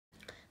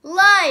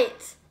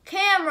Lights,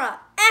 camera,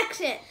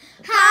 action!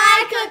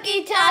 Hi,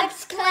 Cookie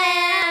Tux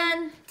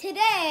clan!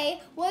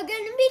 Today, we're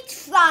going to be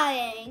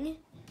trying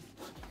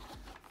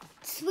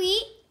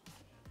sweet,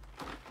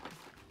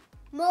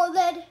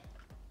 molded,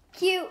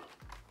 cute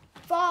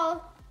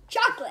fall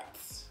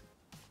chocolates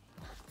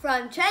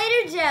From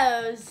Trader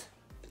Joe's.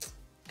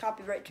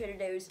 Copyright Trader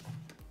Joe's.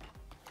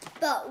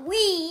 But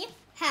we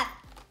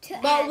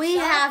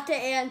have to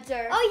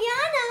answer.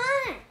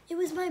 Oh, yeah, no. It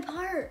was my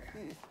part.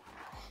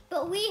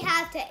 But we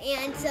have to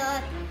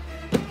answer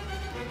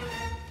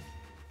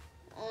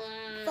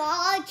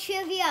fall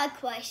trivia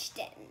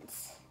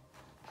questions.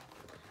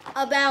 We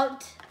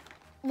have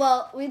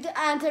to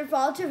answer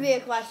fall trivia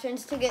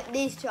questions to get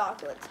these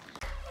chocolates.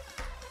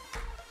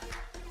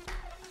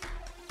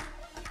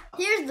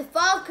 Here's the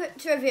fall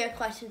trivia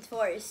questions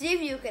for you. See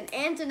if you can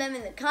answer them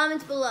in the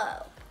comments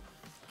below.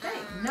 Okay,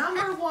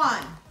 number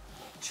 1.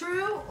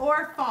 True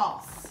or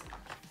false?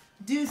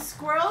 Do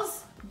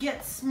squirrels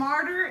get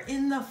smarter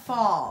in the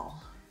fall?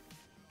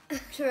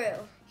 True.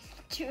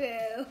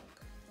 True.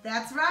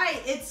 That's right,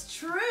 it's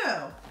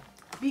true.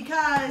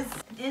 Because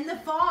in the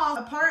fall,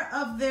 a part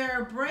of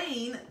their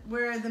brain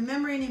where the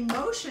memory and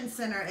emotion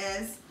center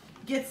is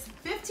gets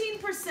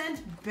 15%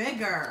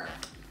 bigger.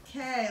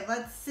 Okay,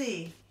 let's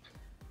see.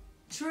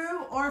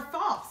 True or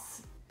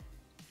false?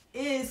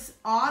 Is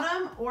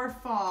autumn or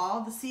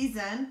fall, the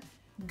season,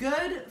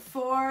 good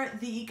for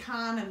the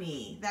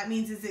economy? That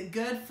means, is it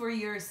good for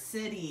your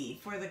city,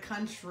 for the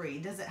country?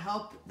 Does it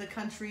help the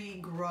country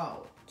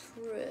grow?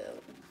 True.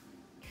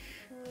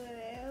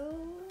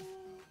 True.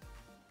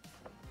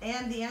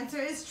 And the answer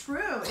is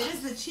true. It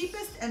is the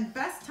cheapest and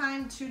best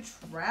time to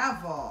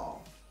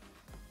travel.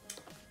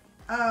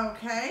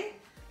 Okay.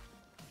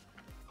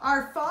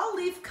 Are fall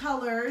leaf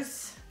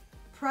colors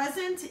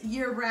present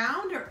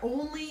year-round or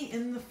only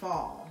in the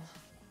fall?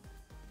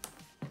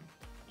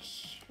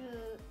 True.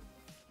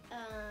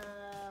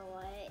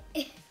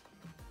 What?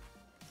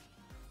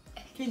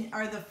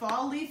 Are the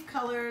fall leaf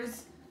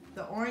colors,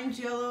 the orange,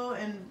 yellow,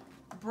 and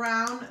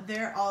brown,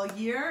 there all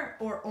year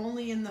or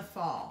only in the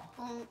fall?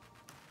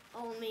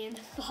 Only in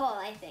the fall,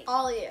 I think.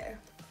 All year.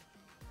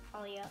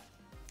 All year.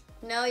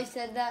 No, you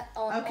said that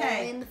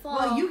only in the fall.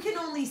 Well, you can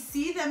only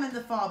see them in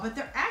the fall, but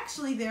they're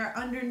actually there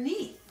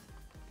underneath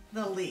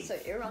the leaf. So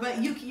you're wrong.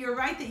 But you're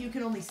right that you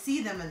can only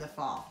see them in the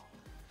fall.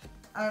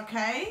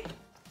 Okay?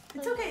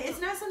 It's okay. It's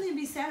not something to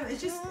be sad about.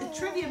 It's just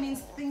trivia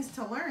means things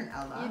to learn,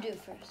 Ella. You do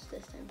first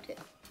this time too.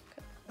 Okay.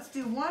 Let's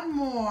do one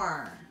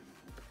more.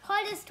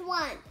 Hardest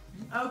one.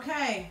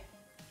 Okay.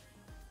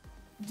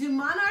 Do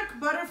monarch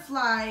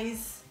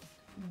butterflies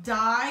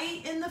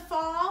die in the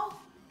fall,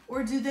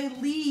 or do they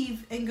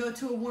leave and go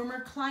to a warmer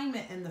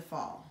climate in the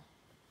fall?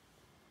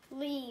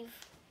 Leave.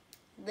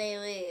 They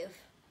leave.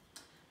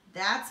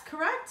 That's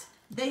correct.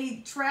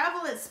 They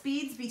travel at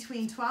speeds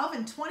between 12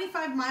 and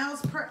 25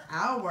 miles per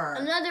hour.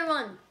 Another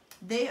one.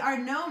 They are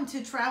known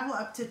to travel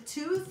up to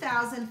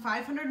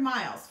 2,500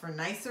 miles for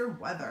nicer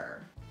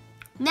weather.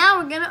 Now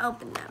we're gonna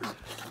open them.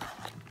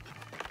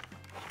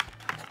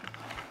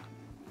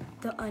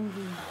 The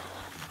onion.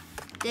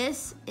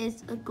 This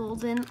is a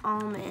golden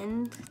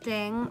almond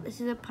thing. This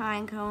is a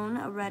pine cone,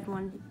 a red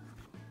one.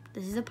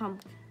 This is a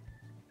pumpkin.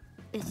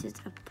 This is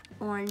an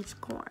orange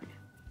corn.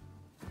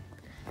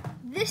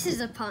 This is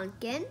a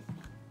pumpkin.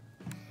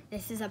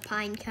 This is a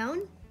pine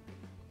cone.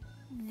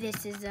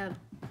 This is a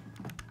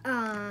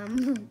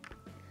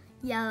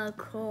yellow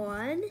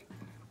corn.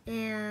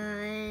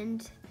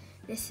 And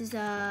this is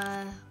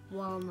a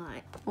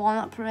walnut.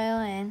 Walnut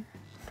praline.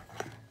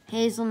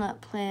 Hazelnut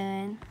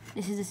praline.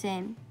 This is the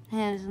same.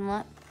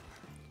 Hazelnut.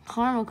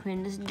 Caramel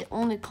cream. This is the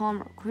only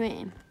caramel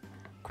cream.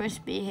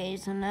 Crispy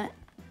hazelnut.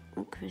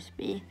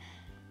 Crispy.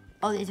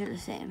 Oh, these are the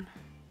same.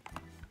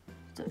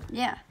 So,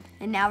 yeah.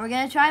 And now we're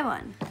gonna try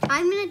one.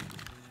 I'm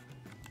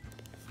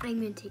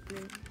gonna take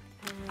one.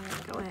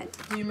 Go ahead.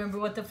 Do you remember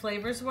what the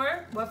flavors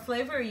were? What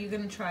flavor are you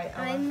gonna try,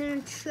 Ella? I'm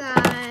gonna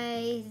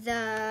try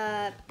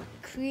the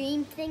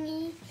cream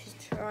thingy. She's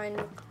trying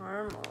the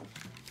caramel.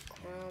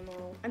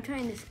 I'm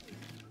trying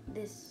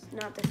this,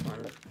 not this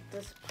one, but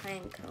this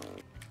pine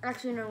cone.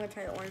 Actually, no, I'm gonna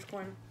try the orange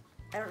corn.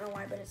 I don't know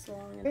why, but it's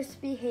long.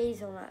 Crispy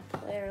hazelnut,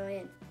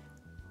 praline.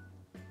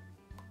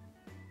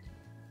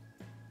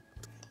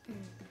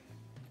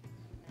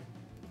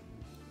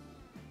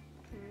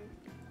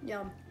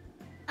 Yum.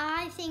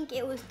 I think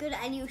it was good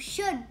and you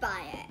should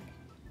buy it.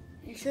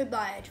 You should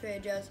buy it at Trader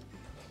Joe's.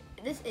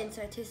 This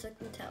inside tastes like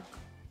Nutella.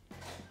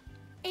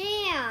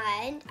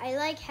 And I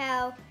like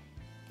how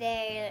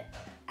they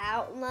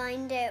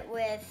outlined it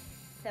with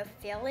the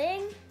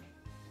filling.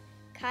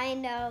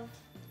 Kind of.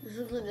 This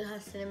looks like it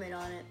has cinnamon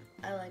on it.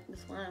 I like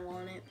this one. I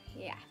want it.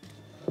 Yeah.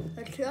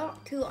 The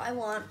two I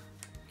want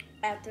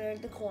after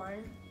the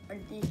corn are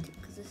these two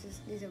because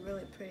these are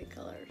really pretty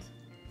colors.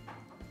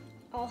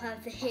 I'll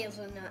have the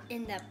hazelnut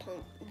in the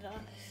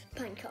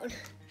pine cone.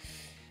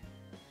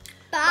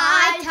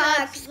 Bye,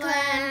 Tux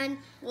Clan.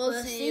 We'll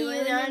see you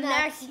in our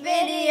next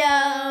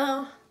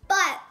video.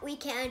 But we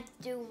can't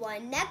do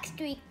one next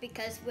week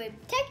because we're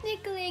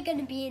technically going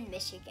to be in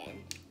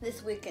Michigan.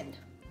 This weekend.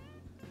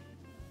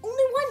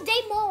 one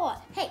day more.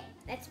 Hey,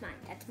 that's mine.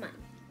 That's mine.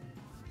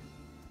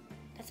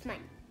 That's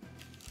mine.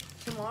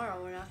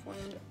 Tomorrow we're not going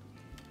to